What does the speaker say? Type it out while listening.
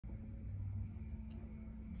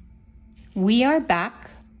We are back.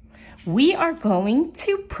 We are going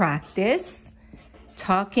to practice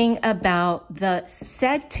talking about the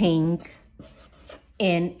setting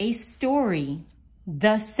in a story.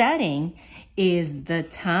 The setting is the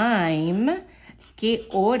time, qué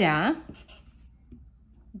hora,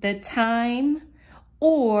 the time,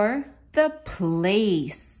 or the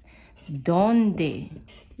place, donde,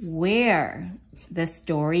 where the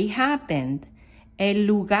story happened, el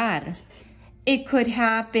lugar. It could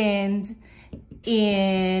happen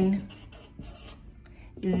in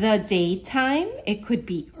the daytime. It could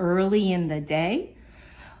be early in the day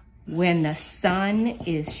when the sun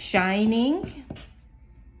is shining,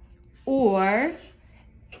 or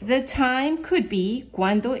the time could be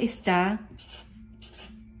cuando está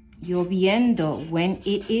lloviendo, when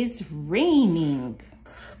it is raining.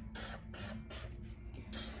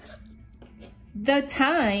 The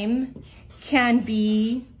time can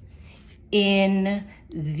be in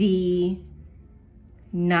the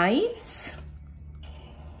night,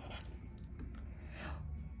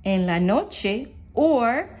 en la noche,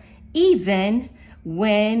 or even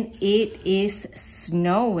when it is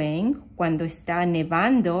snowing, cuando está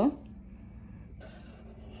nevando,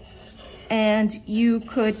 and you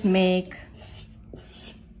could make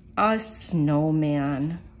a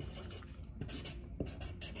snowman.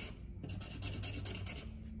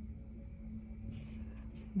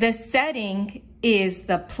 The setting is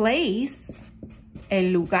the place,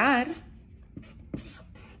 el lugar.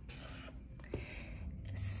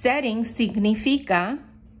 Setting significa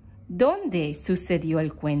 ¿dónde sucedió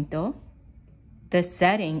el cuento? The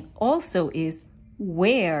setting also is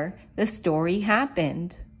where the story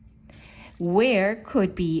happened. Where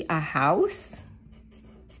could be a house.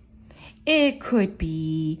 It could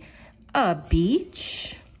be a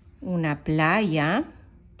beach, una playa.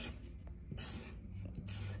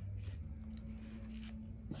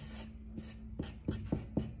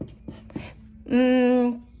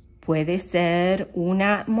 Puede ser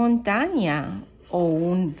una montaña o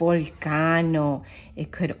un volcano.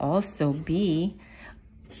 It could also be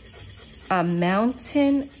a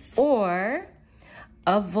mountain or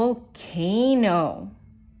a volcano.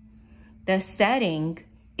 The setting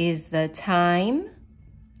is the time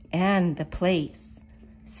and the place.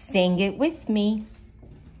 Sing it with me.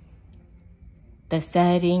 The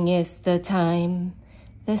setting is the time.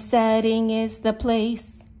 The setting is the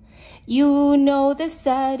place. You know the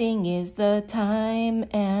setting is the time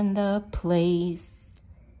and the place.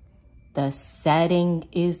 The setting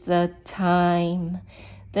is the time.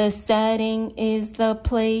 The setting is the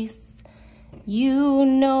place. You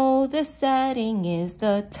know the setting is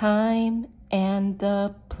the time and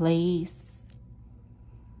the place.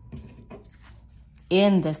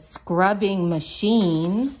 In the scrubbing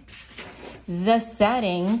machine, the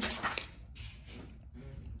setting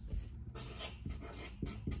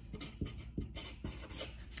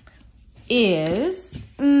is,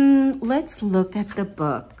 let's look at the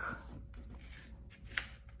book.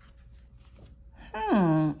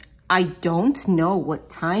 I don't know what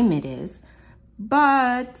time it is,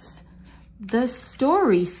 but the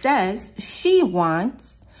story says she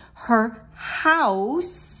wants her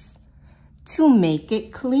house to make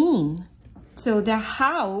it clean. So the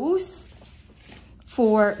house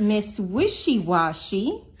for Miss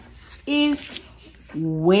Wishy-Washy is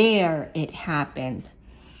where it happened.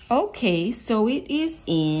 Okay, so it is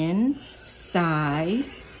inside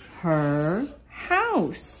her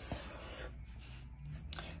house.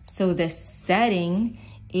 So the setting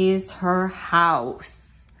is her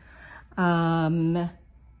house.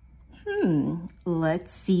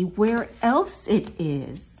 Let's see where else it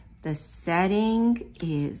is. The setting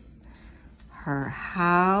is her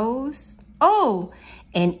house. Oh,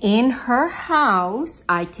 and in her house,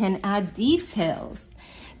 I can add details.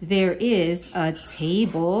 There is a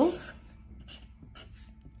table,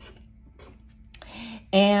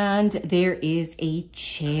 and there is a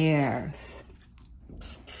chair.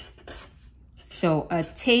 So a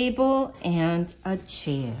table and a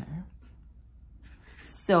chair.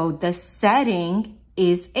 So the setting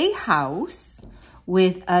is a house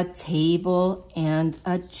with a table and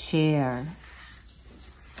a chair.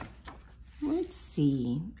 Let's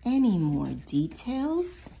see, any more details?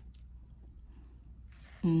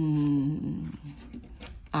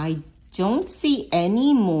 I don't see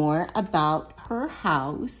any more about her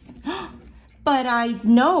house, but I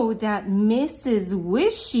know that Mrs.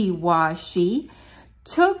 Wishy-Washy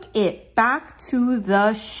took it back to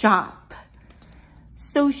the shop.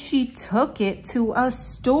 So she took it to a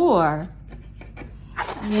store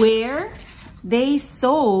where they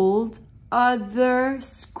sold other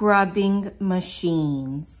scrubbing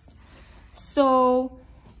machines. So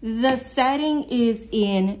The setting is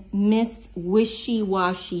in Miss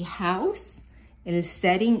Wishy-Washy house. El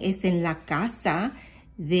setting es en la casa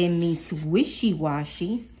de Miss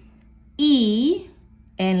Wishy-Washy. Y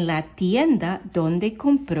en la tienda donde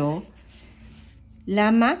compró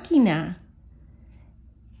la máquina.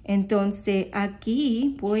 Entonces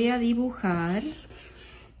aquí voy a dibujar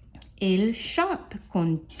el shop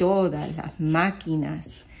con todas las máquinas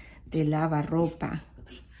de lavarropa.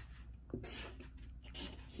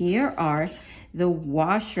 Here are the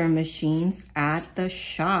washer machines at the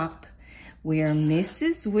shop where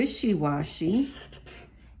Mrs. Wishy-Washy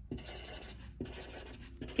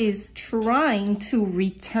is trying to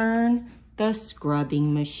return the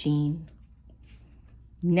scrubbing machine.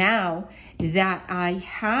 Now that I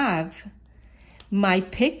have my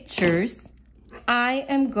pictures, I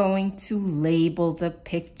am going to label the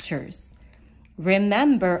pictures.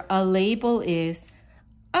 Remember, a label is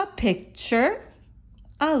a picture,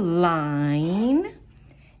 a line,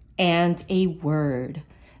 and a word.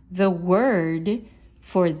 The word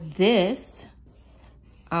for this,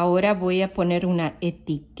 ahora voy a poner una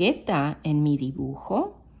etiqueta en mi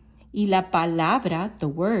dibujo. Y la palabra, the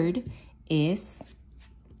word, es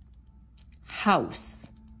house.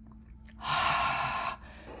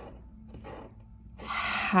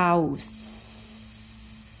 House.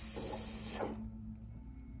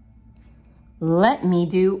 Let me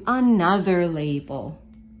do another label.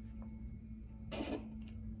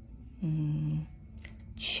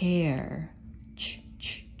 Chair.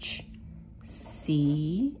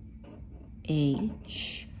 C-H.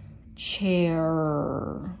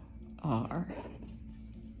 Chair. R.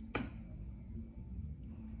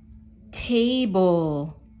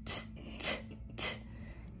 Table.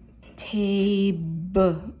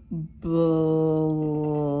 Table.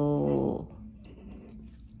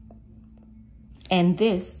 And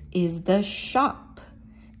this is the shop.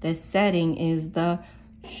 The setting is the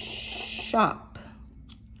shop.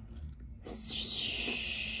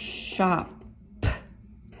 Shop.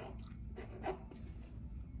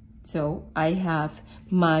 So I have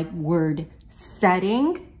my word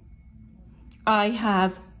setting. I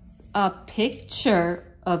have a picture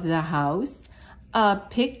of the house, a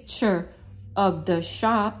picture of the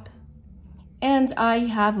shop, and I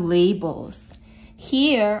have labels.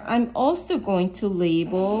 Here, I'm also going to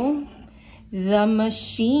label the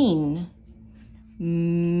machine.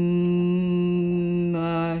 Machine.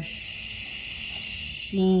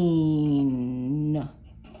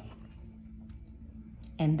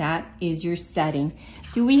 And that is your setting.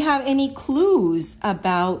 Do we have any clues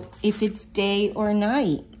about if it's day or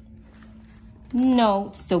night?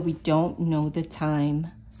 No, so we don't know the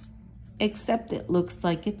time, except it looks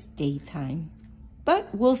like it's daytime.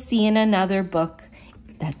 But we'll see in another book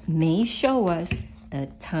that may show us the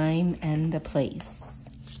time and the place.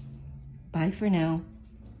 Bye for now.